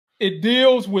it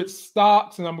deals with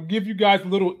stocks, and I'm gonna give you guys a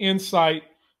little insight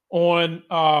on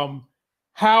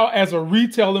how, as a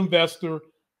retail investor,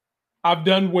 I've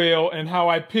done well and how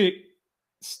I pick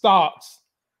stocks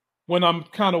when I'm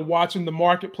kind of watching the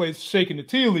marketplace shaking the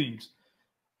tea leaves.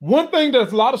 One thing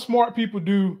that a lot of smart people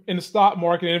do in the stock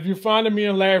market, and if you're finding me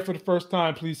and Larry for the first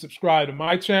time, please subscribe to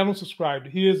my channel, subscribe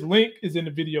to his. Link is in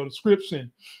the video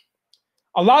description.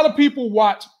 A lot of people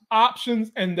watch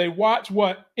options and they watch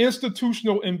what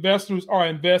institutional investors are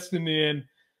investing in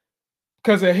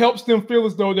because it helps them feel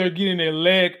as though they're getting a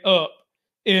leg up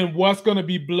in what's going to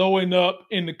be blowing up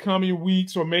in the coming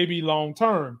weeks or maybe long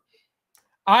term.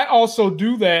 I also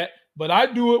do that, but I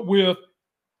do it with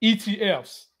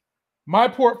ETFs. My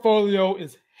portfolio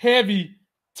is heavy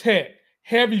tech,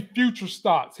 heavy future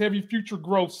stocks, heavy future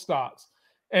growth stocks.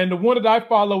 And the one that I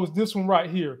follow is this one right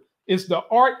here. It's the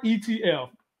Ark Etf.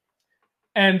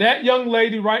 And that young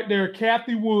lady right there,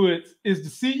 Kathy Woods, is the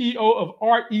CEO of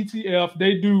Ark Etf.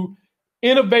 They do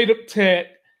innovative tech,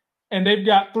 and they've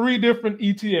got 3 different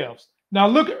ETFs. Now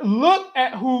look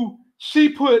at who she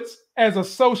puts as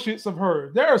associates of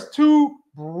hers. There's 2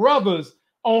 brothers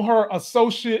on her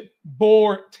associate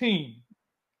board team.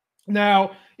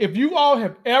 Now, if you all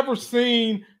have ever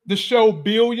seen the show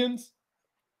Billions,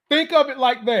 think of it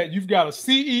like that. You've got a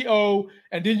CEO,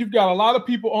 and then you've got a lot of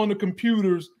people on the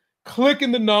computers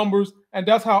clicking the numbers, and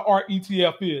that's how our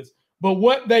ETF is. But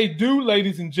what they do,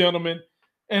 ladies and gentlemen,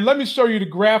 and let me show you the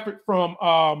graphic from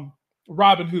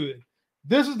Robinhood.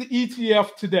 This is the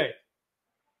ETF today,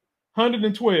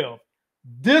 112.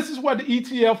 This is what the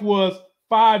ETF was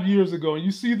 5 years ago. And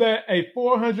you see that, a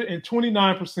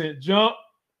 429% jump.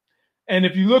 And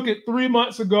if you look at 3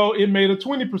 months ago, it made a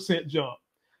 20% jump.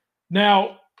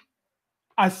 Now,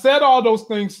 I said all those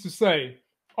things to say,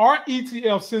 our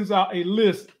ETF sends out a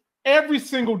list every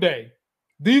single day.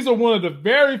 These are one of the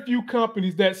very few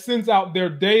companies that sends out their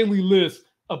daily list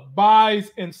of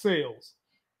buys and sales.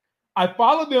 I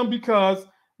follow them because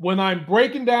when I'm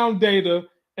breaking down data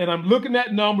and I'm looking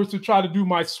at numbers to try to do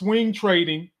my swing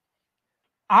trading,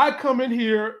 I come in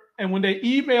here, and when they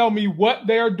email me what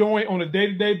they're doing on a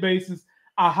day-to-day basis,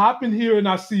 I hop in here and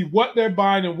I see what they're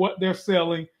buying and what they're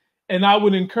selling. And I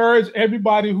would encourage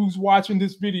everybody who's watching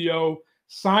this video,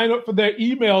 sign up for their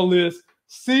email list,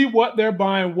 see what they're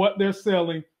buying, what they're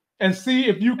selling, and see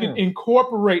if you can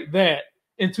incorporate that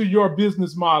into your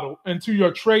business model, into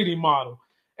your trading model.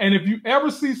 And if you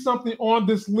ever see something on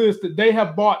this list that they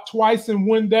have bought twice in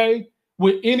one day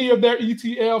with any of their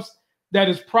ETFs, that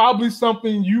is probably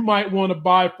something you might want to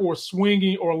buy for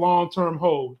swinging or long-term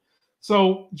hold.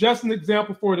 So just an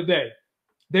example for today,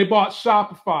 they bought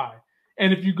Shopify.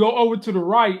 And if you go over to the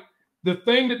right, the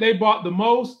thing that they bought the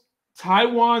most,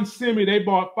 Taiwan Semi, they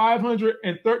bought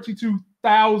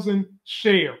 532,000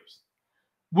 shares,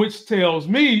 which tells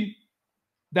me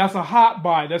that's a hot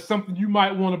buy. That's something you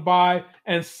might want to buy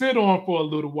and sit on for a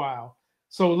little while.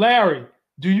 So Larry,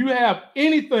 do you have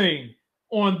anything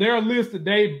on their list that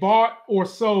they bought or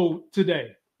sold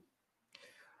today?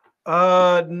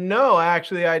 No,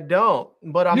 actually I don't.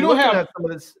 But I'm looking at some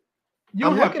of this.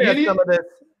 I'm looking at some of this,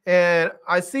 and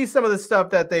I see some of the stuff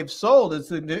that they've sold.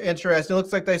 It's interesting. It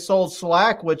looks like they sold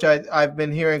Slack, which I've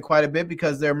been hearing quite a bit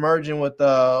because they're merging with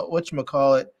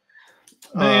whatchamacallit.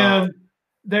 Man,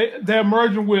 they're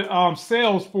merging with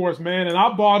Salesforce, man. And I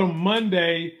bought them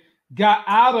Monday, got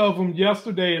out of them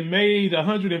yesterday and made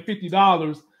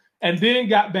 $150, and then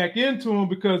got back into them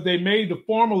because they made the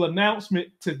formal announcement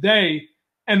today,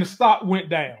 and the stock went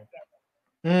down.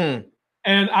 And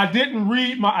I didn't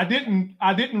read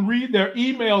their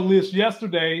email list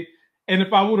yesterday. And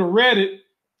if I would have read it,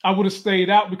 I would have stayed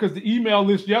out, because the email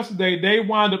list yesterday, they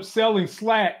wound up selling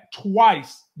Slack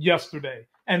twice yesterday.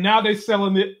 And now they're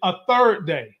selling it a third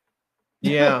day.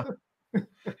 Yeah. And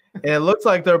it looks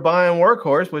like they're buying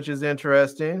Workhorse, which is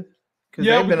interesting.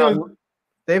 Yeah,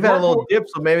 they've had a little dip,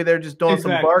 so maybe they're just doing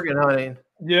some bargain hunting.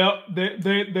 Yeah,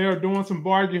 they are doing some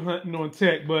bargain hunting on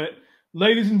tech. But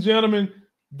ladies and gentlemen,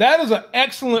 that is an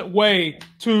excellent way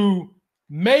to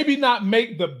maybe not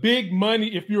make the big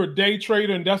money if you're a day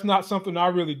trader, and that's not something I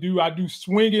really do. I do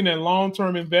swinging and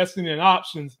long-term investing in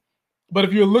options. But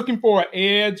if you're looking for an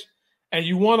edge and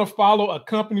you want to follow a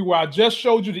company where I just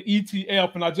showed you the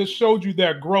ETF and I just showed you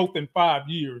their growth in 5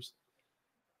 years,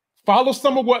 follow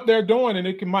some of what they're doing, and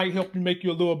it might help you make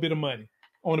you a little bit of money.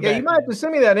 Yeah, you might have to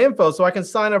send me that info so I can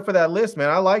sign up for that list, man.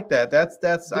 I like that.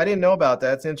 That's I didn't know about that.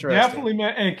 That's interesting. Definitely,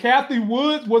 man. And Kathy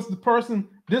Woods was the person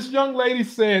this young lady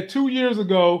said 2 years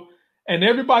ago, and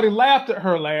everybody laughed at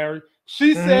her, Larry.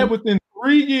 She said within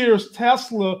 3 years,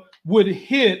 Tesla would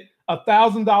hit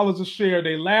 $1,000 a share.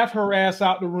 They laughed her ass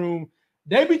out the room.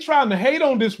 They be trying to hate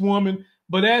on this woman,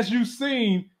 But as you've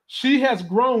seen, she has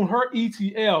grown her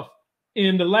ETF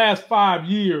in the last 5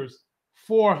 years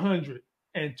 429%.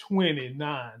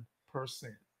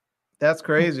 That's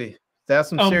crazy. That's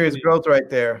some serious growth right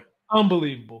there.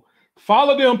 Unbelievable.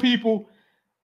 Follow them, people.